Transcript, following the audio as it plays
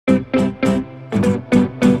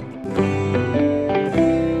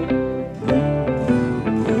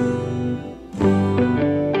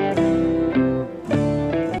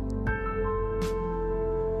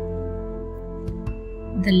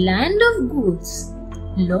ghouls.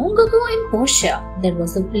 Long ago in Persia, there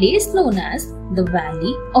was a place known as the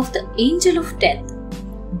Valley of the Angel of Death.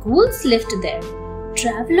 Ghouls lived there.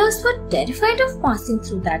 Travelers were terrified of passing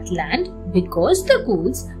through that land because the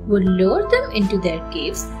ghouls would lure them into their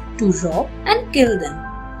caves to rob and kill them.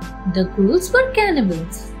 The ghouls were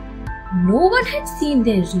cannibals. No one had seen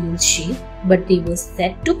their real shape, but they were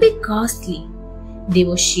said to be ghastly. They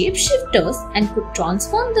were shapeshifters and could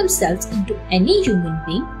transform themselves into any human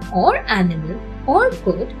being or animal or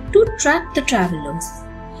bird to trap the travelers.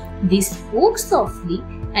 They spoke softly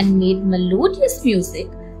and made melodious music,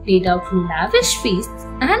 laid out lavish feasts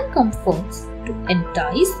and comforts to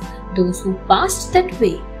entice those who passed that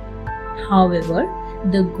way. However,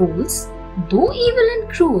 the ghouls, though evil and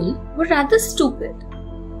cruel, were rather stupid.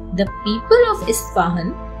 The people of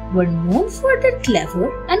Isfahan were known for their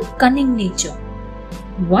clever and cunning nature.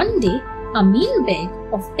 One day, Amin Beg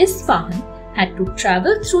of Isfahan had to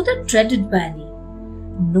travel through the dreaded valley.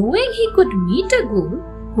 Knowing he could meet a ghoul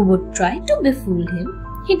who would try to befool him,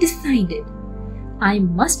 he decided, I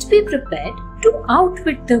must be prepared to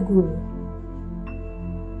outwit the ghoul.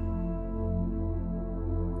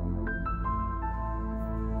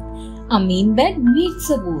 Amin Beg meets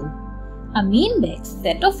a ghoul. Amin Beg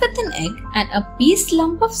set off with an egg and a piece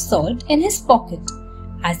lump of salt in his pocket.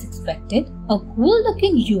 As expected, a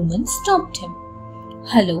ghoul-looking human stopped him.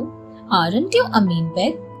 Hello, aren't you Amin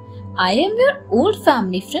Beg? I am your old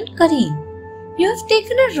family friend Kareem. You have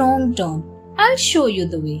taken a wrong turn. I'll show you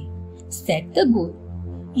the way, said the ghoul.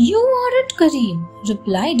 You aren't Kareem,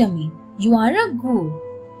 replied Amin. You are a ghoul.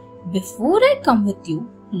 Before I come with you,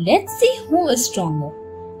 let's see who is stronger.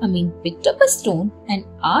 Amin picked up a stone and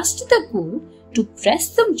asked the ghoul to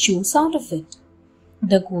press some juice out of it.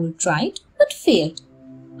 The ghoul tried but failed.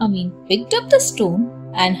 Amin picked up the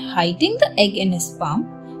stone and, hiding the egg in his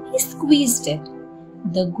palm, he squeezed it.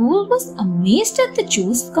 The ghoul was amazed at the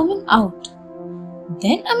juice coming out.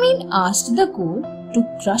 Then Amin asked the ghoul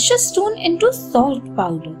to crush a stone into salt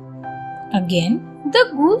powder. Again, the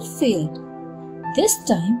ghoul failed. This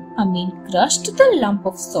time, Amin crushed the lump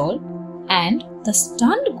of salt and the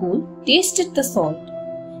stunned ghoul tasted the salt.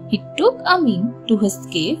 He took Amin to his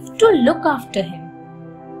cave to look after him.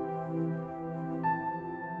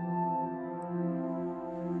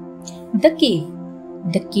 The cave.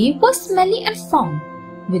 The cave was smelly and foul,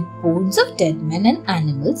 with bones of dead men and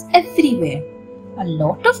animals everywhere. A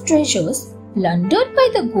lot of treasures plundered by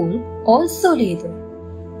the ghoul also lay there.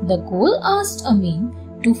 The ghoul asked Amin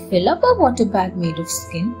to fill up a water bag made of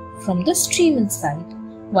skin from the stream inside,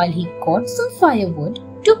 while he caught some firewood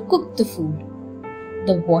to cook the food.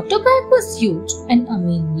 The water bag was huge and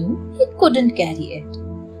Amin knew he couldn't carry it.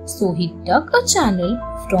 So he dug a channel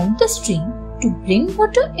from the stream to bring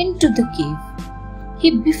water into the cave.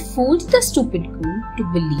 He befooled the stupid ghoul to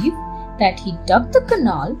believe that he dug the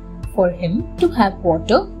canal for him to have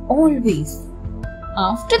water always.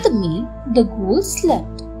 After the meal, the ghoul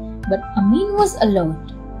slept, but Amin was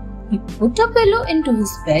alert. He put a pillow into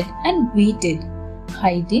his bed and waited,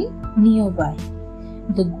 hiding nearby.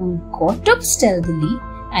 The ghoul got up stealthily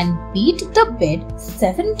and beat the bed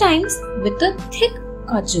 7 times with a thick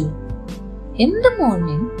cudgel. In the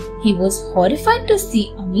morning, he was horrified to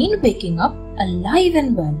see Amin waking up alive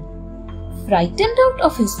and well. Frightened out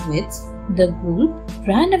of his wits, the ghoul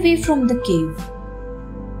ran away from the cave.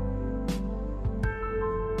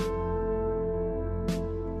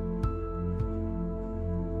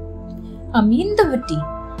 Amin the Witty.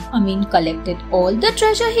 Amin collected all the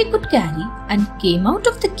treasure he could carry and came out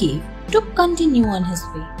of the cave to continue on his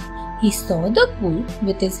way. He saw the ghoul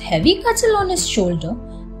with his heavy cudgel on his shoulder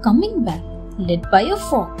coming back, led by a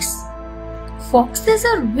fox. Foxes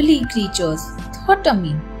are wily creatures, thought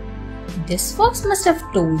Amin. This fox must have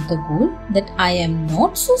told the ghoul that I am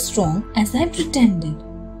not so strong as I pretended.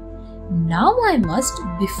 Now I must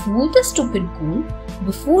befool the stupid ghoul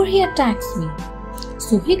before he attacks me.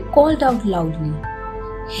 So he called out loudly,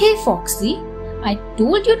 Hey Foxy, I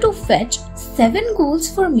told you to fetch 7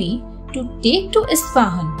 ghouls for me to take to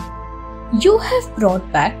Isfahan. You have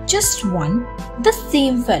brought back just one, the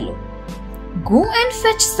same fellow. Go and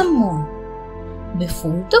fetch some more.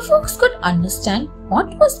 Before the fox could understand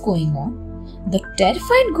what was going on, the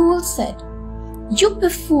terrified ghoul said, You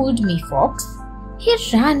befooled me, fox. He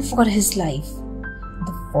ran for his life.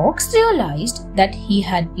 The fox realized that he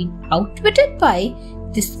had been outwitted by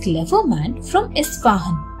this clever man from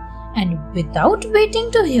Isfahan, and without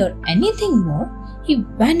waiting to hear anything more, he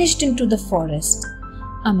vanished into the forest.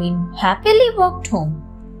 Amin happily walked home.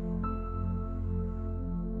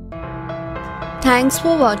 Thanks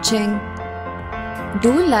for watching.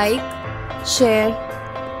 Do like, share,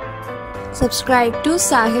 subscribe to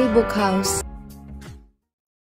Sahil Book House.